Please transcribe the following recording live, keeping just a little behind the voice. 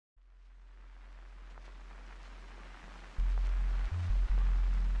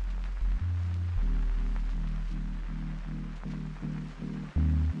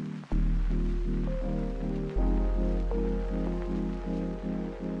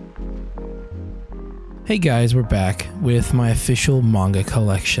Hey guys, we're back with my official manga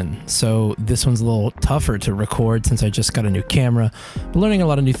collection. So this one's a little tougher to record since I just got a new camera. I'm learning a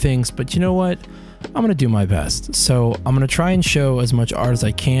lot of new things, but you know what? I'm gonna do my best. So I'm gonna try and show as much art as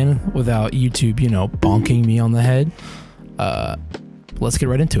I can without YouTube, you know, bonking me on the head. Let's get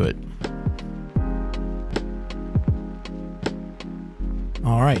right into it.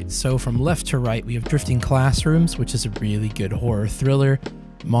 Alright, so from left to right, we have Drifting Classrooms, which is a really good horror thriller,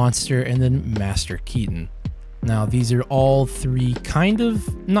 Monster, and then Master Keaton. Now, these are all three kind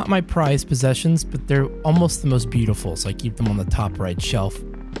of not my prized possessions, but they're almost the most beautiful, so I keep them on the top right shelf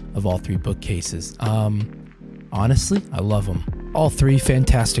of all three bookcases. Honestly, I love them. All three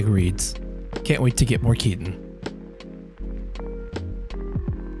fantastic reads. Can't wait to get more Keaton.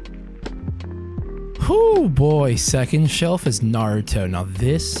 Oh boy, second shelf is Naruto. Now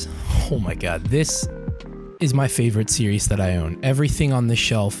this, oh my god, this is my favorite series that I own. Everything on this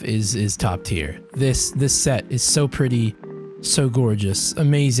shelf is top tier. This set is so pretty, so gorgeous,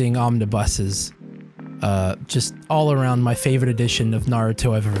 amazing omnibuses. Just all around my favorite edition of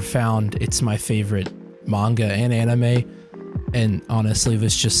Naruto I've ever found. It's my favorite manga and anime, and honestly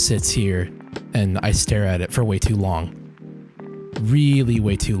this just sits here and I stare at it for way too long. Really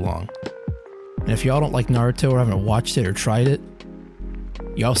way too long. And if y'all don't like Naruto or haven't watched it or tried it,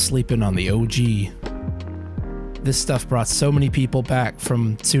 y'all sleeping on the OG. This stuff brought so many people back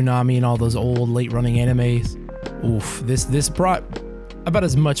from Tsunami and all those old late-running animes. Oof, this brought about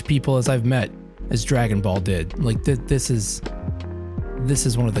as much people as I've met as Dragon Ball did. Like, this is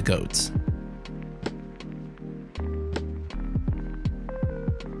one of the GOATs.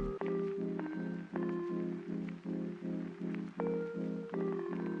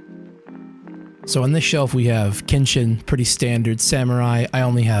 So on this shelf we have Kenshin, pretty standard, Samurai. I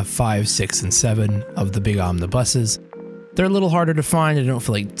only have 5, 6, and 7 of the big omnibuses. They're a little harder to find. I don't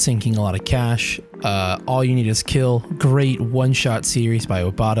feel like sinking a lot of cash. All You Need Is Kill, great one-shot series by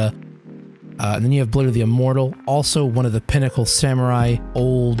Obata. And then you have Blade of the Immortal, also one of the pinnacle samurai,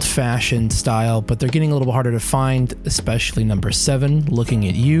 old-fashioned style, but they're getting a little bit harder to find, especially number 7, Looking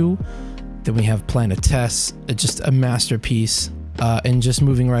at You. Then we have Planet Tess, just a masterpiece. And just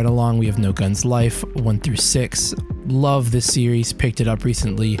moving right along, we have No Guns Life, 1 through 6. Love this series, picked it up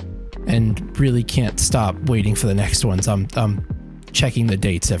recently, and really can't stop waiting for the next ones. I'm checking the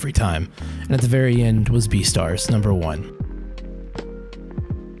dates every time. And at the very end was Beastars, number 1.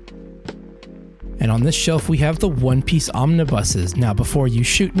 And on this shelf we have the One Piece omnibuses. Now before you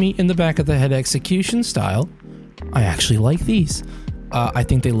shoot me in the back of the head execution style, I actually like these. I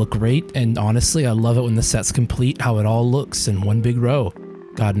think they look great, and honestly, I love it when the set's complete, how it all looks in one big row.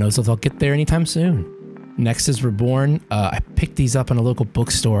 God knows if I'll get there anytime soon. Next is Reborn. I picked these up in a local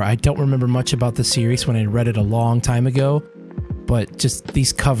bookstore. I don't remember much about the series when I read it a long time ago, but just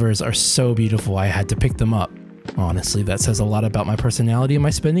these covers are so beautiful, I had to pick them up. Honestly, that says a lot about my personality and my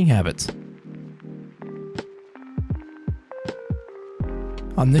spending habits.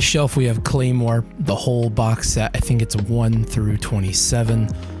 On this shelf we have Claymore, the whole box set. I think it's 1 through 27.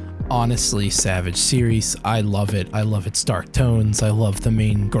 Honestly, savage series. I love it. I love its dark tones. I love the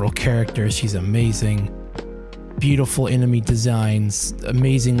main girl character. She's amazing. Beautiful enemy designs,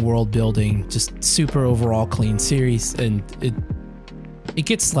 amazing world building, just super overall clean series, and it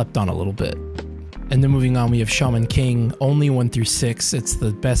gets slept on a little bit. And then moving on, we have Shaman King, only 1 through 6. It's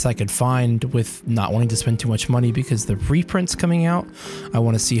the best I could find with not wanting to spend too much money because the reprints coming out, I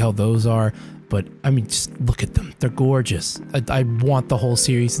want to see how those are. But I mean, just look at them. They're gorgeous. I want the whole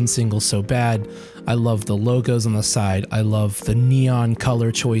series in singles so bad. I love the logos on the side. I love the neon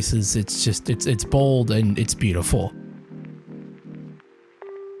color choices. It's just, it's bold and it's beautiful.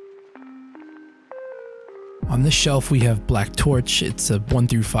 On this shelf we have Black Torch. It's a 1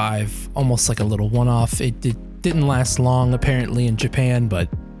 through 5, almost like a little one-off. It didn't last long apparently in Japan, but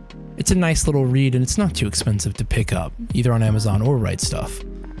it's a nice little read and it's not too expensive to pick up, either on Amazon or Right Stuff.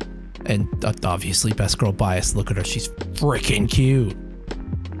 And obviously Best Girl Bias, look at her, she's freaking cute.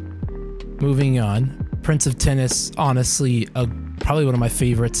 Moving on, Prince of Tennis, honestly probably one of my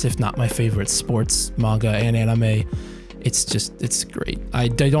favorites, if not my favorite sports manga and anime. It's great. I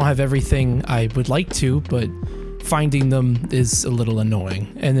don't have everything I would like to, but finding them is a little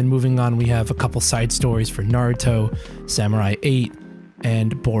annoying. And then moving on, we have a couple side stories for Naruto, Samurai 8,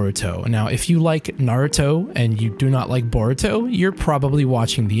 and Boruto. Now, if you like Naruto and you do not like Boruto, you're probably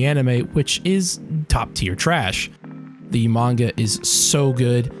watching the anime, which is top tier trash. The manga is so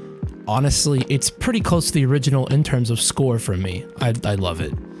good. Honestly, it's pretty close to the original in terms of score from me. I love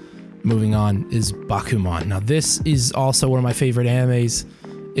it. Moving on is Bakuman. Now this is also one of my favorite animes.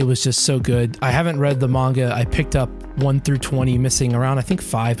 It was just so good. I haven't read the manga. I picked up 1 through 20, missing around I think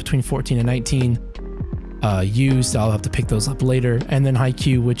 5 between 14 and 19. used. I'll have to pick those up later. And then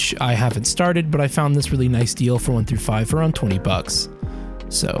Haikyuu, which I haven't started, but I found this really nice deal for 1 through 5 for around 20 bucks.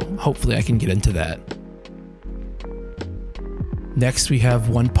 So hopefully I can get into that. Next, we have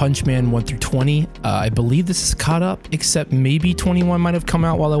One Punch Man 1 through 20. I believe this is caught up, except maybe 21 might have come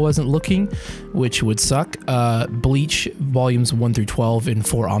out while I wasn't looking, which would suck. Bleach volumes 1 through 12 in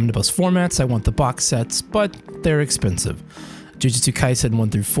 4 omnibus formats. I want the box sets, but they're expensive. Jujutsu Kaisen 1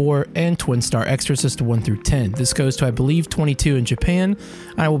 through 4, and Twin Star Exorcist 1 through 10. This goes to, I believe, 22 in Japan.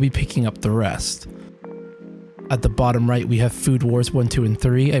 I will be picking up the rest. At the bottom right, we have Food Wars 1, 2, and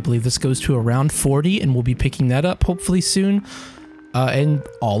 3. I believe this goes to around 40, and we'll be picking that up hopefully soon. And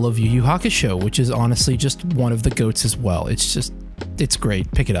all of Yu Yu Hakusho, which is honestly just one of the GOATs as well. It's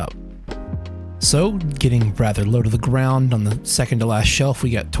great. Pick it up. So, getting rather low to the ground, on the second to last shelf, we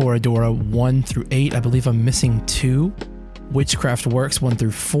got Toradora 1 through 8. I believe I'm missing 2. Witchcraft Works 1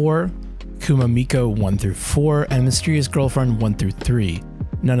 through 4. Kuma Miko 1 through 4. And Mysterious Girlfriend 1 through 3.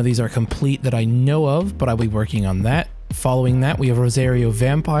 None of these are complete that I know of, but I'll be working on that. Following that, we have Rosario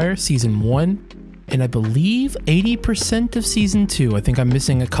Vampire Season 1. And I believe 80% of Season 2. I think I'm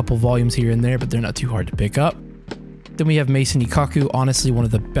missing a couple volumes here and there, but they're not too hard to pick up. Then we have Mason Ikaku, honestly one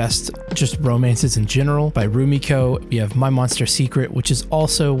of the best just romances in general, by Rumiko. We have My Monster Secret, which is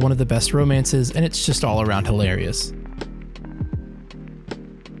also one of the best romances, and it's just all around hilarious.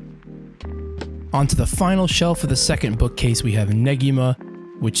 Onto the final shelf of the second bookcase, we have Negima,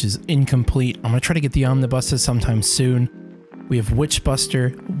 which is incomplete. I'm going to try to get the omnibuses sometime soon. We have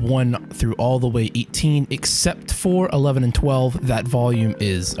Witchbuster 1 through all the way 18, except for 11 and 12. That volume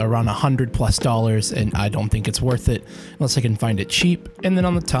is around $100+, and I don't think it's worth it unless I can find it cheap. And then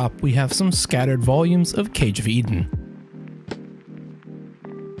on the top, we have some scattered volumes of Cage of Eden.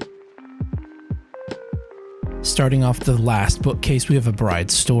 Starting off the last bookcase, we have A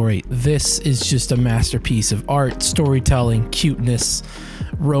Bride's Story. This is just a masterpiece of art, storytelling, cuteness,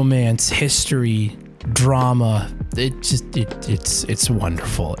 romance, history, drama. It's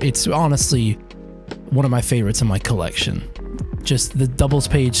wonderful. It's honestly one of my favorites in my collection. Just the doubles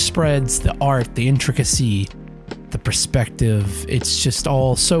page spreads, the art, the intricacy, the perspective. It's just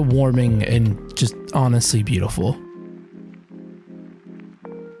all so warming and just honestly beautiful.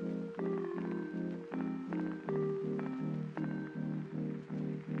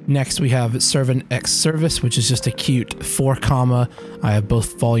 Next, we have Servant X Service, which is just a cute 4-comma. I have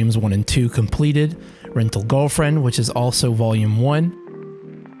both volumes 1 and 2 completed. Rental Girlfriend, which is also volume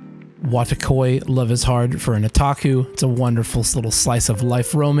 1. Watakoi, Love is Hard for an Otaku. It's a wonderful little slice of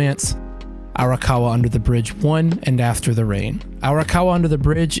life romance. Arakawa Under the Bridge 1 and After the Rain. Arakawa Under the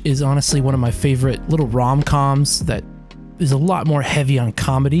Bridge is honestly one of my favorite little rom-coms that is a lot more heavy on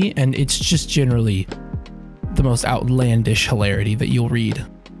comedy, and it's just generally the most outlandish hilarity that you'll read.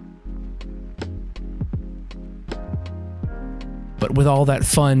 But with all that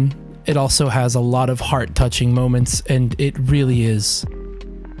fun, it also has a lot of heart-touching moments, and it really is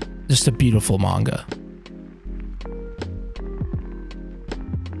just a beautiful manga.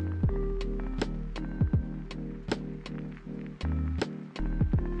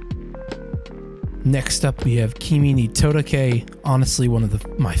 Next up, we have Kimi ni Torake, honestly one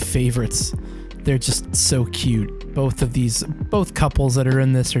of my favorites. They're just so cute. Both couples that are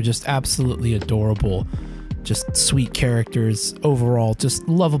in this are just absolutely adorable. Just sweet characters, overall just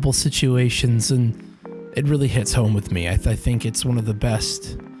lovable situations, and it really hits home with me. I think it's one of the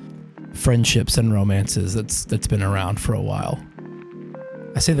best friendships and romances that's been around for a while.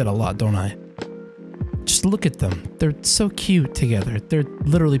 I say that a lot, don't I? Just look at them. They're so cute together. They're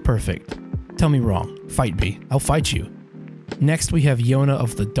literally perfect. Tell me wrong. Fight me. I'll fight you. Next, we have Yona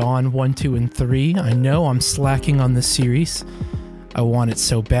of the Dawn 1, 2, and 3. I know I'm slacking on this series. I want it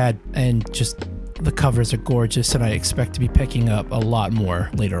so bad, and just the covers are gorgeous, and I expect to be picking up a lot more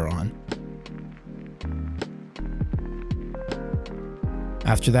later on.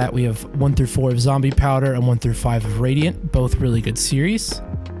 After that, we have 1 through 4 of Zombie Powder and 1 through 5 of Radiant, both really good series.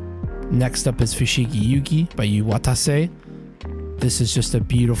 Next up is Fushigi Yugi by Yu Watase. This is just a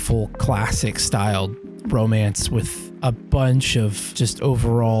beautiful, classic-styled romance with a bunch of just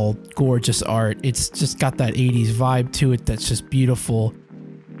overall gorgeous art. It's just got that 80s vibe to it that's just beautiful.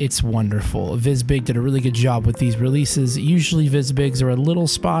 It's wonderful. Vizbig did a really good job with these releases. Usually Vizbigs are a little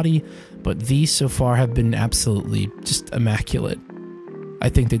spotty, but these so far have been absolutely just immaculate. I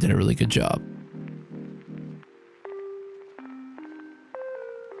think they did a really good job.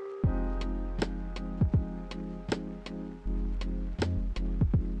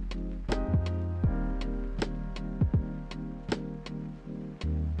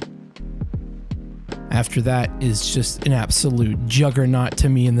 After that is just an absolute juggernaut to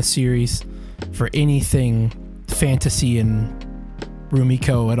me in the series. for anything fantasy and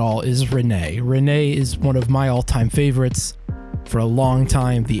Rumiko at all is Renee. Renee is one of my all-time favorites for a long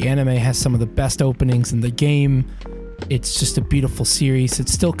time. The anime has some of the best openings in the game. It's just a beautiful series.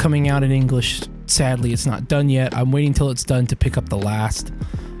 It's still coming out in English. Sadly, it's not done yet. I'm waiting till it's done to pick up the last.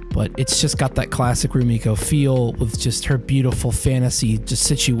 But it's just got that classic Rumiko feel with just her beautiful fantasy, just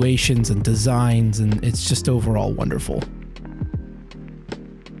situations and designs, and it's just overall wonderful.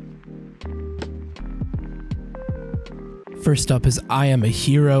 First up is I Am a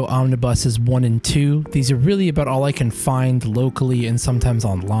Hero Omnibuses 1 and 2. These are really about all I can find locally and sometimes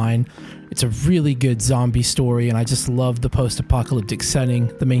online. It's a really good zombie story, and I just love the post-apocalyptic setting.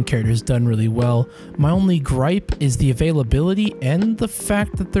 The main character is done really well. My only gripe is the availability and the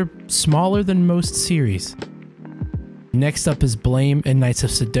fact that they're smaller than most series. Next up is Blame and Knights of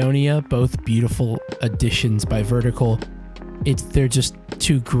Sidonia, both beautiful additions by Vertical. They're just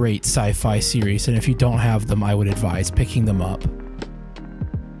two great sci-fi series, and if you don't have them, I would advise picking them up.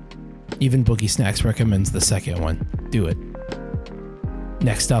 Even Boogie Snacks recommends the second one. Do it.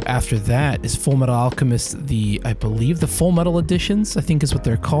 Next up after that is Full Metal Alchemist, I believe the Full Metal editions, I think is what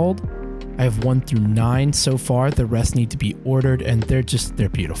they're called. I have 1 through 9 so far. The rest need to be ordered, and they're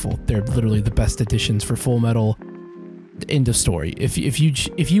beautiful. They're literally the best editions for Full Metal. End of story.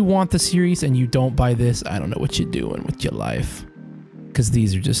 If you want the series and you don't buy this, I don't know what you're doing with your life, because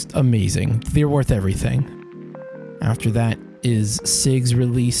these are just amazing. They're worth everything. After that is Sig's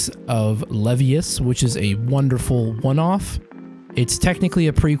release of Levius, which is a wonderful one-off. It's technically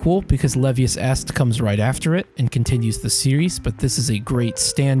a prequel because Levius Est comes right after it and continues the series, but this is a great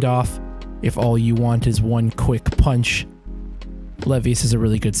standoff if all you want is one quick punch. Levius is a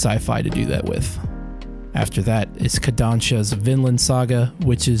really good sci-fi to do that with. After that is Kodansha's Vinland Saga,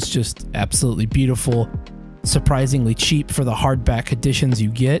 which is just absolutely beautiful, surprisingly cheap for the hardback editions you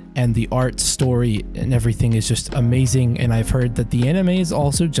get, and the art, story, and everything is just amazing, and I've heard that the anime is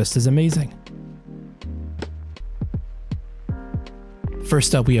also just as amazing.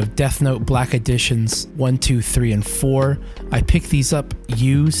 First up, we have Death Note Black Editions 1, 2, 3, and 4. I picked these up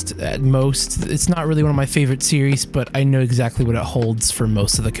used at most. It's not really one of my favorite series, but I know exactly what it holds for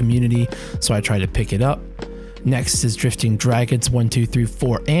most of the community, so I try to pick it up. Next is Drifting Dragons 1, 2, 3,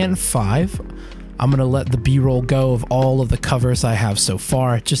 4, and 5. I'm going to let the B-roll go of all of the covers I have so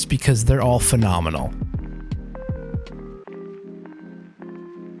far, just because they're all phenomenal.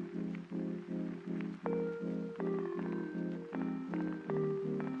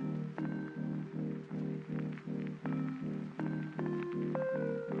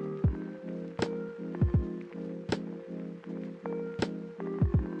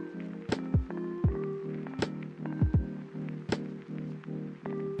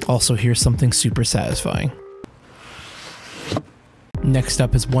 Also, here's something super satisfying. Next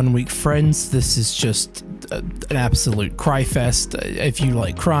up is 1 Week Friends. This is just an absolute cry fest. If you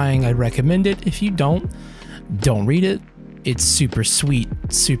like crying, I'd recommend it. If you don't read it. It's super sweet,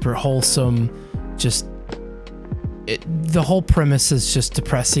 super wholesome. The whole premise is just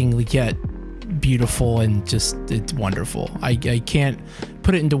depressing yet beautiful, and it's wonderful. I can't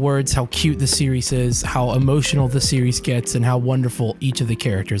put it into words how cute the series is, how emotional the series gets, and how wonderful each of the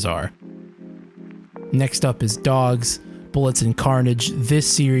characters are. Next up is Dogs, Bullets and Carnage.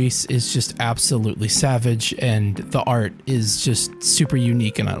 This series is just absolutely savage, and the art is just super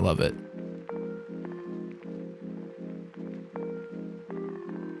unique, and I love it.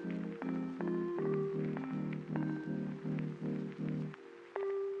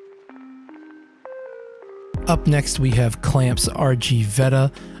 Up next, we have Clamp's RG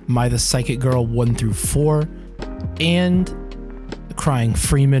Veta, My the Psychic Girl 1 through 4, and Crying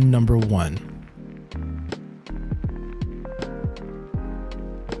Freeman number 1.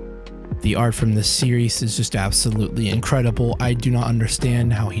 The art from this series is just absolutely incredible. I do not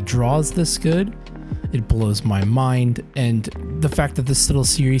understand how he draws this good. It blows my mind, and the fact that this little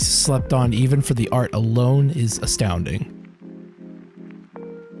series slept on even for the art alone is astounding.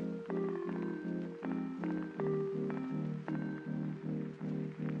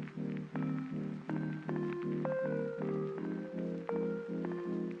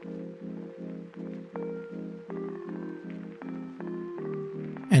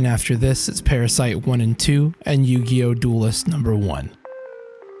 And after this, it's Parasite 1 and 2 and Yu-Gi-Oh! Duelist number 1.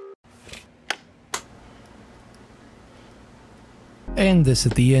 And this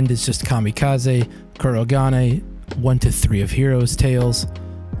at the end is just Kamikaze, Kurogane, 1 to 3 of Heroes Tales,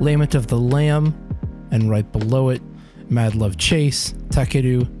 Lament of the Lamb, and right below it, Mad Love Chase,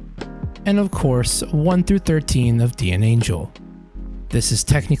 Takeru, and of course 1 through 13 of D and Angel. This is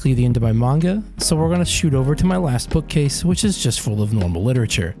technically the end of my manga, so we're going to shoot over to my last bookcase, which is just full of normal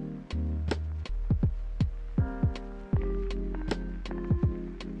literature.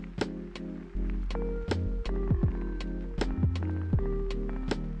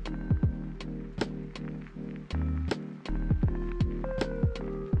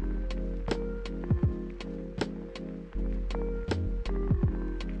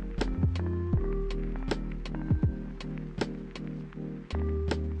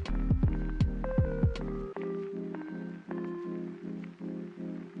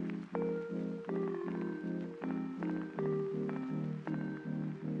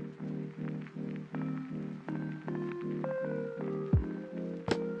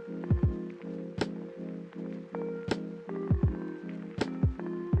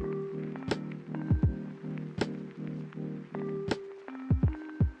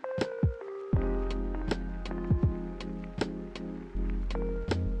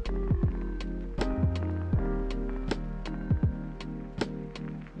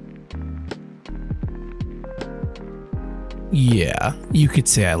 Yeah, you could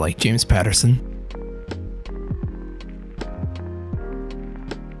say I like James Patterson.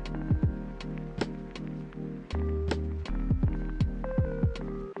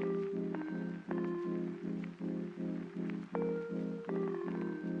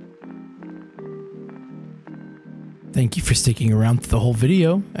 Thank you for sticking around through the whole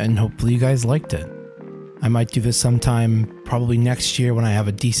video, and hopefully you guys liked it. I might do this sometime, probably next year when I have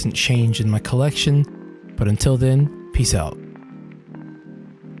a decent change in my collection, but until then, peace out.